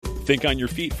Think on your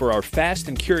feet for our Fast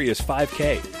and Curious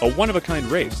 5K, a one-of-a-kind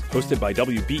race hosted by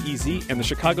WBEZ and the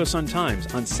Chicago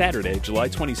Sun-Times on Saturday, July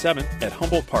 27th at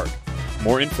Humboldt Park.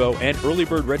 More info and early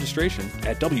bird registration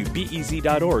at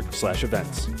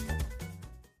wbez.org/events.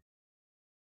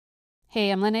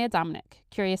 Hey, I'm Linnea Dominic,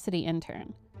 Curious City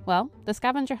intern. Well, the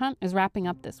scavenger hunt is wrapping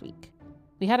up this week.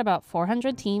 We had about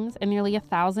 400 teams and nearly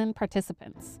 1,000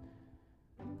 participants.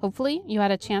 Hopefully, you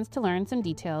had a chance to learn some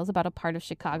details about a part of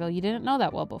Chicago you didn't know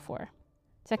that well before.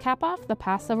 To cap off the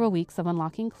past several weeks of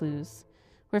unlocking clues,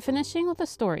 we're finishing with a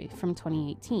story from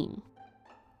 2018.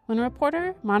 When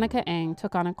reporter Monica Eng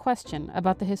took on a question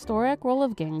about the historic role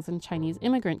of gangs in Chinese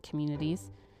immigrant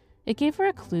communities, it gave her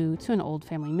a clue to an old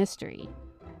family mystery.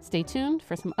 Stay tuned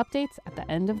for some updates at the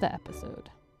end of the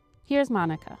episode. Here's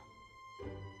Monica.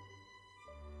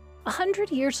 100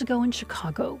 years ago in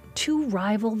Chicago, two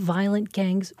rival violent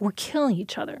gangs were killing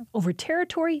each other over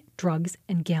territory, drugs,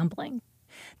 and gambling.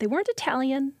 They weren't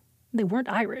Italian. They weren't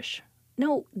Irish.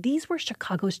 No, these were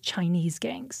Chicago's Chinese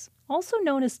gangs, also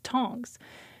known as Tongs.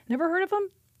 Never heard of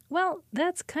them? Well,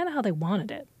 that's kind of how they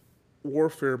wanted it.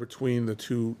 Warfare between the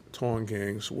two Tong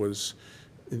gangs was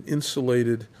an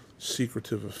insulated,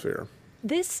 secretive affair.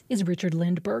 This is Richard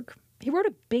Lindbergh. He wrote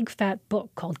a big fat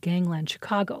book called Gangland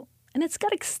Chicago, and it's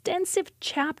got extensive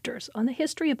chapters on the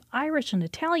history of Irish and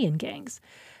Italian gangs.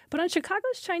 But on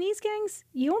Chicago's Chinese gangs,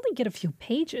 you only get a few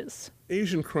pages.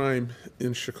 Asian crime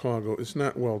in Chicago is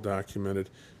not well documented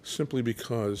simply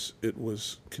because it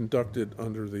was conducted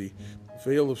under the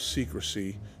veil of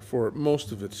secrecy for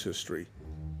most of its history.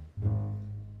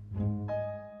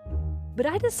 But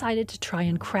I decided to try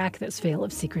and crack this veil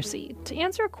of secrecy to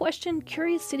answer a question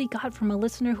Curious City got from a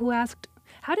listener who asked,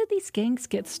 how did these gangs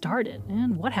get started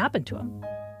and what happened to them?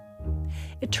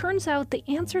 It turns out the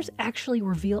answers actually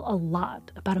reveal a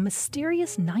lot about a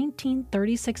mysterious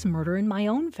 1936 murder in my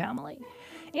own family,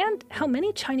 and how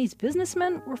many Chinese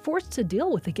businessmen were forced to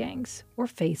deal with the gangs or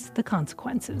face the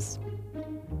consequences.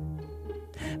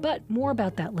 But more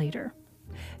about that later.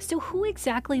 So who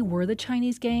exactly were the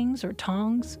Chinese gangs or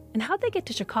Tongs, and how'd they get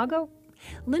to Chicago?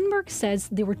 Lindbergh says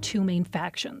there were two main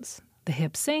factions, the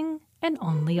Hip Sing and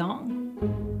On Leong.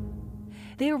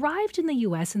 They arrived in the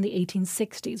U.S. in the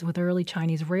 1860s with early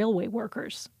Chinese railway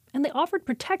workers, and they offered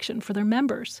protection for their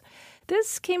members.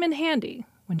 This came in handy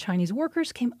when Chinese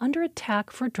workers came under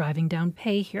attack for driving down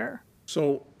pay here.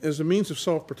 So, as a means of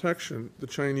self-protection, the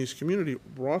Chinese community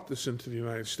brought this into the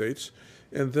United States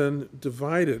and then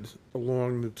divided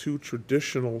along the two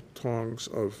traditional Tongs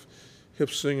of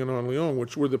Hip Sing and On Leong,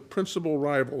 which were the principal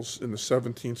rivals in the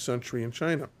 17th century in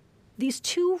China. These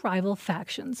two rival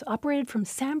factions operated from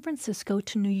San Francisco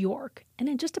to New York and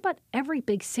in just about every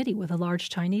big city with a large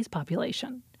Chinese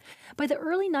population. By the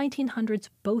early 1900s,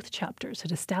 both chapters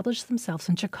had established themselves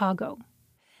in Chicago.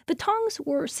 The Tongs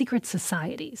were secret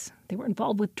societies. They were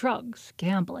involved with drugs,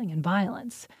 gambling, and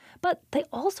violence. But they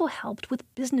also helped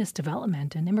with business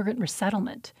development and immigrant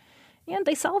resettlement. And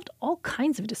they solved all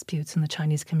kinds of disputes in the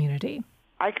Chinese community.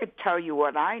 I could tell you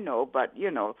what I know, but,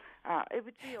 it would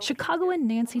be... Chicago and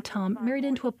Nancy Tom married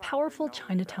into a powerful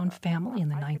Chinatown family in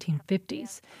the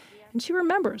 1950s. And she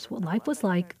remembers what life was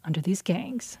like under these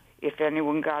gangs. If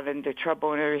anyone got into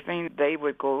trouble and everything, they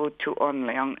would go to On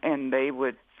Leong and they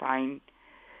would find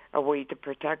a way to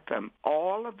protect them.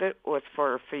 All of it was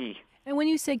for a fee. And when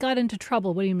you say got into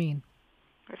trouble, what do you mean?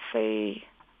 Let's say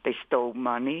they stole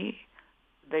money.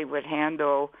 They would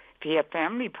handle, if you had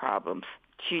family problems,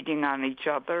 cheating on each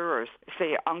other, or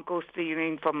say uncle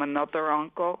stealing from another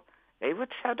uncle, they would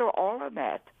settle all of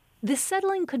that. This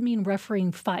settling could mean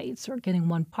refereeing fights or getting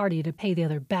one party to pay the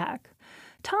other back.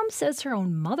 Tom says her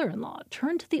own mother-in-law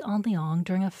turned to the On Leong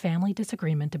during a family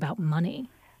disagreement about money.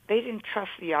 They didn't trust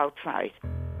the outside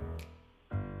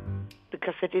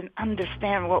because they didn't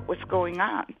understand what was going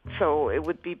on. So it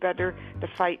would be better to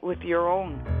fight with your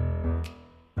own.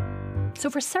 So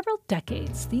for several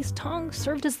decades, these Tongs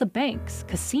served as the banks,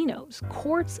 casinos,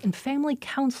 courts, and family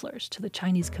counselors to the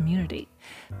Chinese community.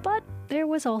 But there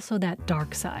was also that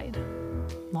dark side,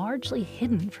 largely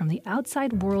hidden from the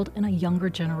outside world and a younger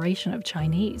generation of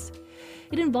Chinese.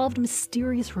 It involved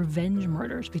mysterious revenge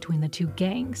murders between the two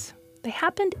gangs. They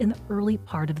happened in the early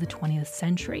part of the 20th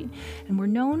century and were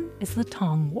known as the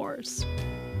Tong Wars.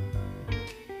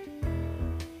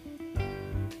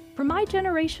 For my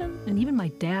generation, and even my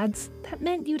dad's, that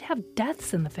meant you'd have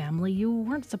deaths in the family you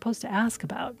weren't supposed to ask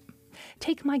about.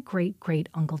 Take my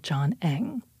great-great-uncle John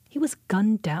Eng. He was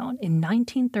gunned down in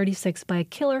 1936 by a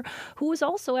killer who was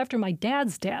also after my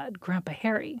dad's dad, Grandpa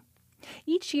Harry.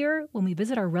 Each year, when we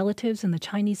visit our relatives in the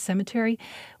Chinese cemetery,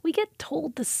 we get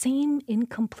told the same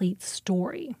incomplete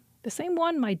story. The same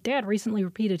one my dad recently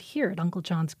repeated here at Uncle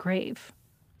John's grave.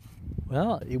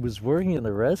 Well, he was working in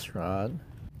the restaurant.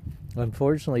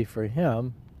 Unfortunately for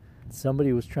him,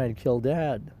 somebody was trying to kill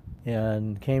Dad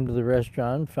and came to the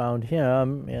restaurant, found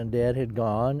him, and Dad had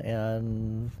gone,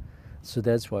 and so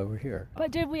that's why we're here.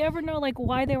 But did we ever know,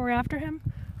 why they were after him?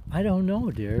 I don't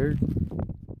know, dear.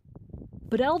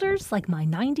 But elders like my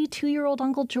 92-year-old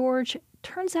Uncle George,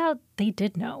 turns out they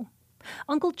did know.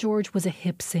 Uncle George was a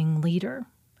Hip Sing leader.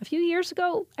 A few years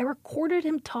ago, I recorded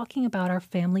him talking about our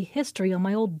family history on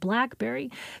my old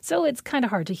BlackBerry, so it's kind of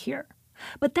hard to hear.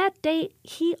 But that day,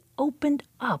 he opened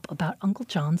up about Uncle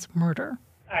John's murder.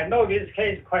 I know this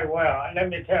case quite well. Let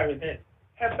me tell you this.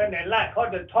 Happened a lot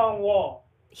called the Tong War.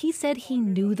 He said he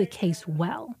knew the case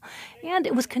well, and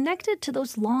it was connected to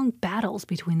those long battles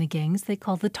between the gangs they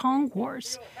called the Tong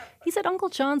Wars. He said Uncle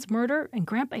John's murder and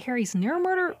Grandpa Harry's near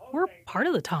murder were part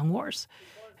of the Tong Wars.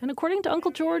 And according to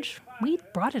Uncle George, we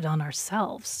brought it on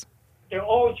ourselves. The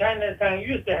old Chinatown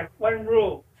used to have one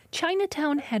rule.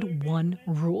 Chinatown had one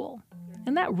rule.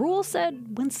 And that rule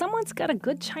said when someone's got a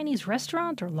good Chinese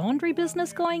restaurant or laundry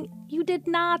business going, you did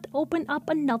not open up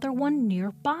another one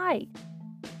nearby.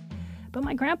 But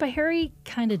my Grandpa Harry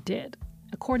kind of did.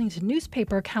 According to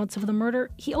newspaper accounts of the murder,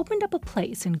 he opened up a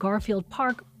place in Garfield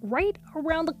Park right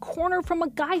around the corner from a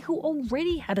guy who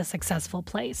already had a successful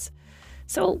place.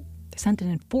 So they sent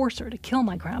an enforcer to kill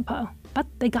my grandpa, but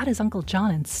they got his Uncle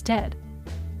John instead.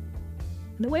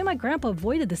 And the way my grandpa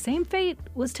avoided the same fate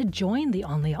was to join the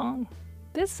Onliang.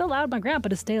 This allowed my grandpa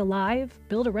to stay alive,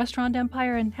 build a restaurant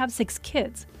empire, and have 6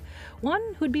 kids. One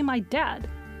who'd be my dad.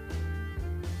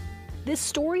 This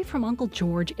story from Uncle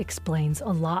George explains a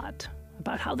lot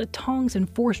about how the Tongs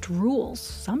enforced rules,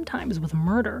 sometimes with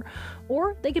murder,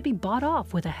 or they could be bought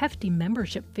off with a hefty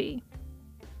membership fee.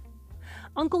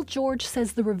 Uncle George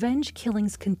says the revenge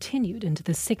killings continued into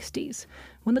the 60s,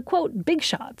 when the, quote, big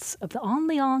shots of the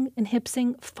Onliang and Hip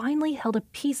Sing finally held a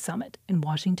peace summit in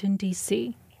Washington,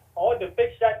 D.C. All the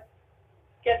big shots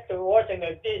get to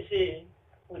Washington, D.C.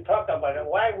 We talk about it,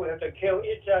 why we have to kill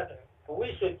each other.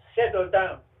 We should settle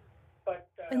down.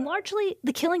 And largely,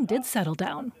 the killing did settle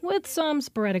down, with some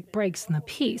sporadic breaks in the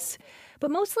peace.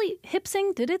 But mostly, Hip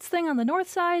Sing did its thing on the north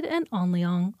side and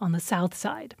Onliang on the south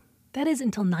side. That is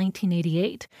until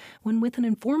 1988, when with an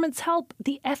informant's help,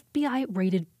 the FBI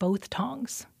raided both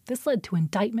Tongs. This led to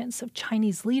indictments of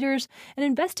Chinese leaders and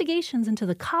investigations into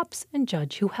the cops and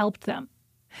judge who helped them.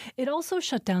 It also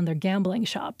shut down their gambling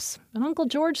shops, and Uncle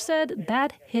George said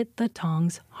that hit the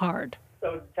Tongs hard.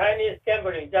 So Chinese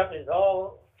gambling job is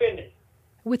all finished.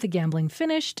 With the gambling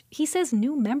finished, he says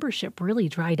new membership really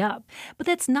dried up. But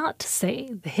that's not to say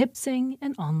the Hip Sing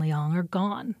and Onliang are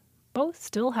gone. Both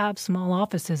still have small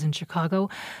offices in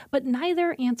Chicago, but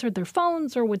neither answered their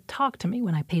phones or would talk to me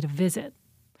when I paid a visit.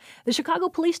 The Chicago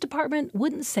Police Department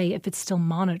wouldn't say if it's still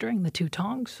monitoring the two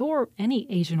Tongs, or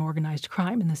any Asian organized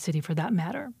crime in the city for that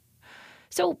matter.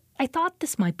 So I thought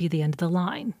this might be the end of the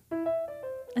line.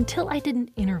 Until I did an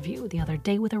interview the other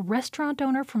day with a restaurant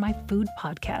owner for my food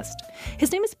podcast.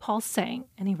 His name is Paul Sang,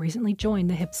 and he recently joined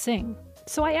the Hip Sing.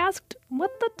 So I asked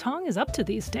what the Tong is up to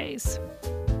these days.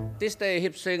 This day,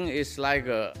 Hip Sing is like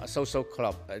a social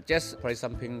club. Just play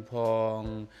some ping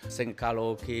pong, sing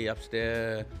karaoke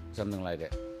upstairs, something like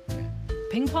that. Yeah.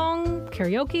 Ping pong,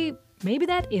 karaoke, maybe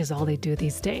that is all they do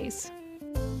these days.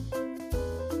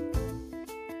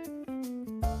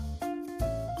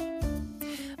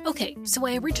 Okay, so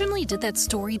I originally did that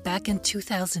story back in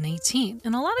 2018,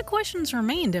 and a lot of questions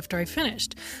remained after I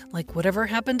finished, like whatever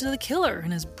happened to the killer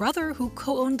and his brother who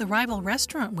co-owned the rival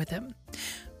restaurant with him.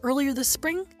 Earlier this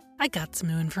spring, I got some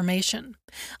new information.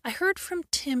 I heard from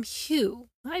Tim Hugh.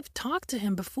 I've talked to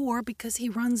him before because he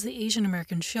runs the Asian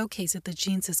American Showcase at the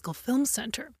Gene Siskel Film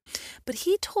Center. But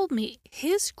he told me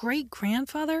his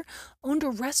great-grandfather owned a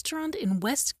restaurant in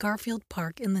West Garfield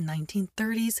Park in the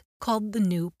 1930s called the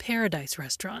New Paradise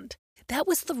Restaurant. That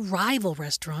was the rival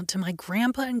restaurant to my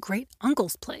grandpa and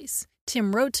great-uncle's place.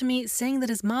 Tim wrote to me saying that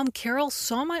his mom, Carol,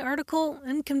 saw my article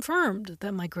and confirmed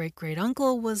that my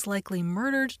great-great-uncle was likely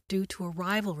murdered due to a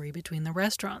rivalry between the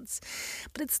restaurants.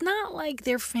 But it's not like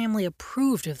their family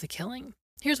approved of the killing.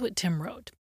 Here's what Tim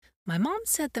wrote. My mom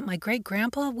said that my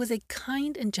great-grandpa was a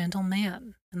kind and gentle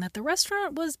man, and that the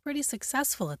restaurant was pretty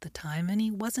successful at the time, and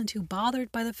he wasn't too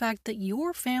bothered by the fact that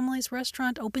your family's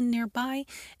restaurant opened nearby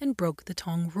and broke the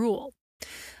Tong rule.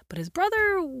 But his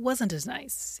brother wasn't as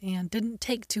nice and didn't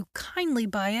take too kindly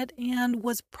by it and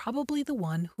was probably the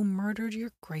one who murdered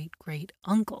your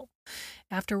great-great-uncle.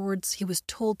 Afterwards, he was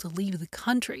told to leave the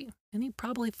country, and he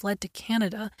probably fled to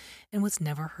Canada and was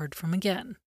never heard from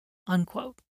again.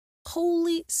 Unquote.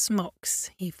 Holy smokes,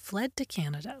 he fled to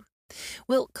Canada.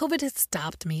 Well, COVID has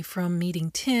stopped me from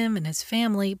meeting Tim and his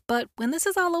family, but when this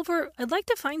is all over, I'd like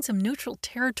to find some neutral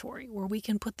territory where we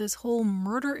can put this whole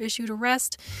murder issue to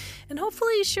rest and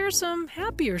hopefully share some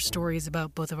happier stories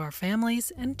about both of our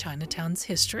families and Chinatown's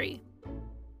history.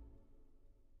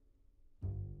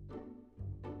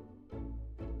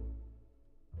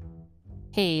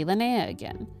 Hey, Linnea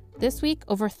again. This week,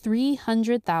 over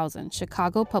 300,000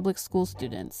 Chicago public school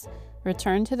students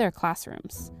returned to their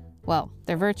classrooms. Well,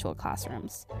 their virtual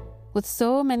classrooms. With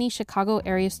so many Chicago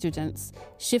area students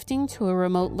shifting to a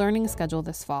remote learning schedule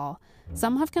this fall,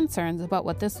 some have concerns about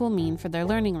what this will mean for their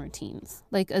learning routines,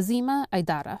 like Azima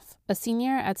Aidaraf, a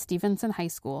senior at Stevenson High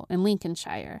School in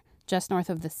Lincolnshire, just north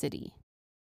of the city.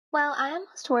 Well, I am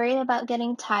most worried about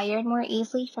getting tired more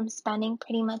easily from spending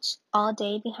pretty much all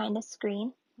day behind a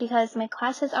screen because my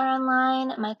classes are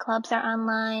online, my clubs are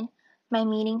online, my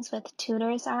meetings with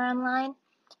tutors are online,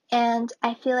 and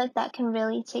I feel like that can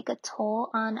really take a toll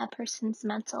on a person's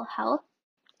mental health.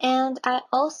 And I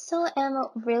also am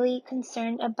really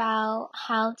concerned about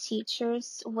how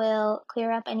teachers will clear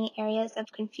up any areas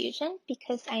of confusion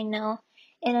because I know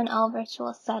in an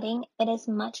all-virtual setting, it is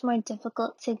much more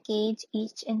difficult to gauge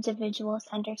each individual's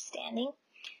understanding.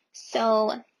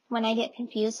 So when I get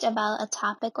confused about a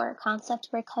topic or a concept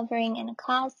we're covering in a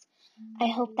class, I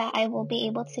hope that I will be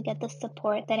able to get the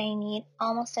support that I need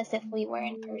almost as if we were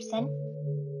in person.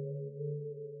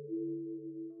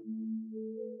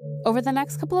 Over the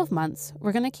next couple of months,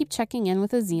 we're going to keep checking in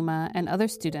with Azima and other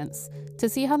students to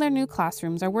see how their new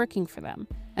classrooms are working for them.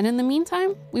 And in the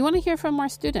meantime, we want to hear from more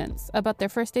students about their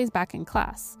first days back in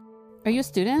class. Are you a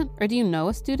student, or do you know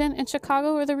a student in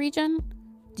Chicago or the region?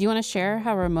 Do you want to share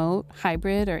how remote,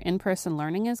 hybrid, or in-person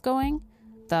learning is going?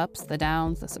 The ups, the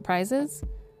downs, the surprises?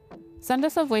 Send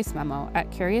us a voice memo at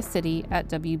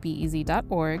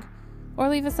curiouscity@wbez.org or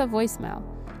leave us a voicemail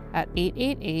at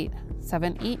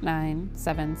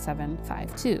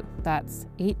 888-789-7752. That's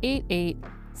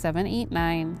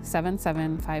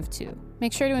 888-789-7752.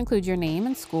 Make sure to include your name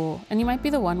and school, and you might be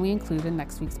the one we include in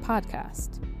next week's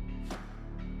podcast.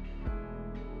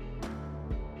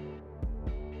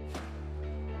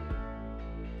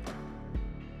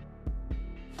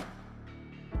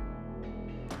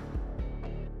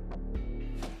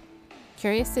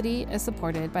 Curious City is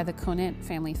supported by the Conant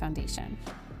Family Foundation.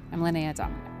 I'm Linnea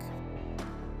Dominic.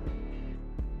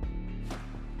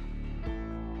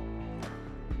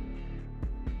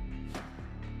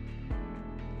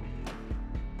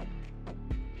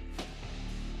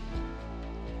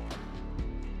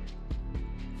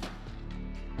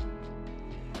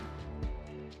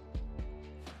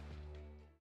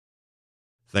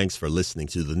 Thanks for listening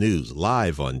to the news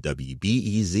live on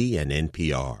WBEZ and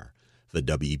NPR. The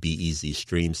WBEZ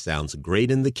stream sounds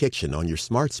great in the kitchen on your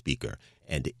smart speaker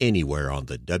and anywhere on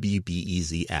the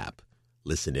WBEZ app.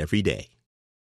 Listen every day.